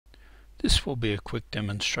This will be a quick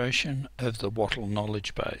demonstration of the Wattle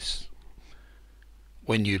knowledge base.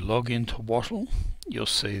 When you log into Wattle, you'll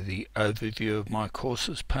see the overview of my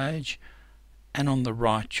courses page, and on the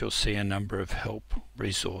right you'll see a number of help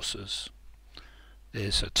resources.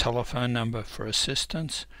 There's a telephone number for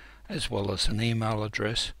assistance as well as an email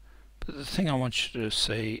address, but the thing I want you to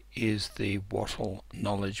see is the Wattle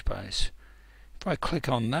knowledge base. If I click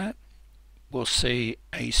on that, we'll see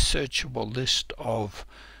a searchable list of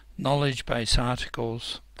knowledge base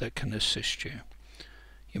articles that can assist you.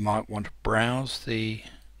 You might want to browse the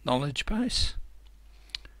knowledge base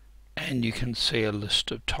and you can see a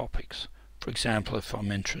list of topics. For example, if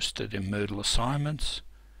I'm interested in Moodle assignments,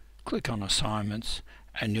 click on assignments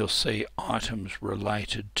and you'll see items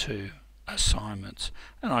related to assignments,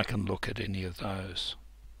 and I can look at any of those.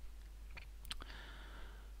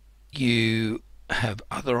 You have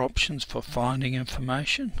other options for finding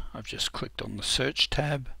information. I've just clicked on the search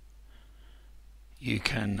tab. You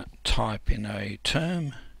can type in a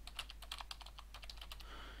term,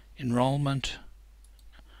 enrollment,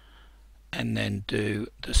 and then do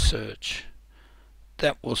the search.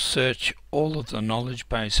 That will search all of the knowledge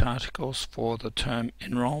base articles for the term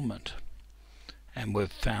enrollment, and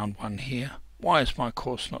we've found one here. Why is my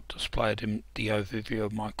course not displayed in the overview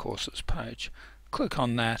of my courses page? Click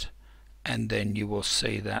on that and then you will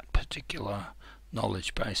see that particular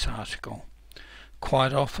knowledge base article.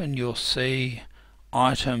 Quite often you'll see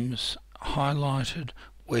items highlighted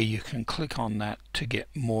where you can click on that to get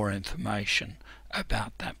more information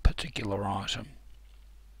about that particular item.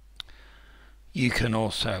 You can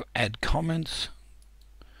also add comments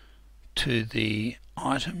to the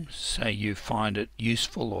item, say you find it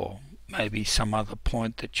useful or maybe some other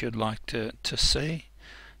point that you'd like to see.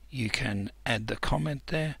 You can add the comment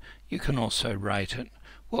there. You can also rate it.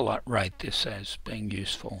 Well, I'd rate this as being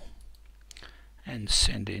useful and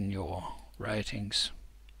send in your ratings.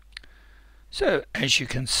 So as you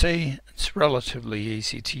can see, it's relatively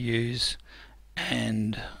easy to use,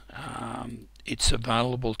 and it's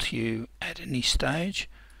available to you at any stage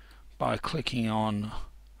by clicking on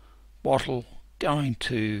Wattle, going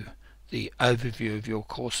to the overview of your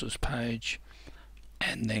courses page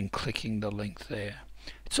and then clicking the link there.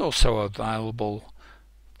 It's also available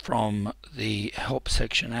from the help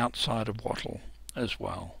section outside of Wattle as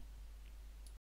well.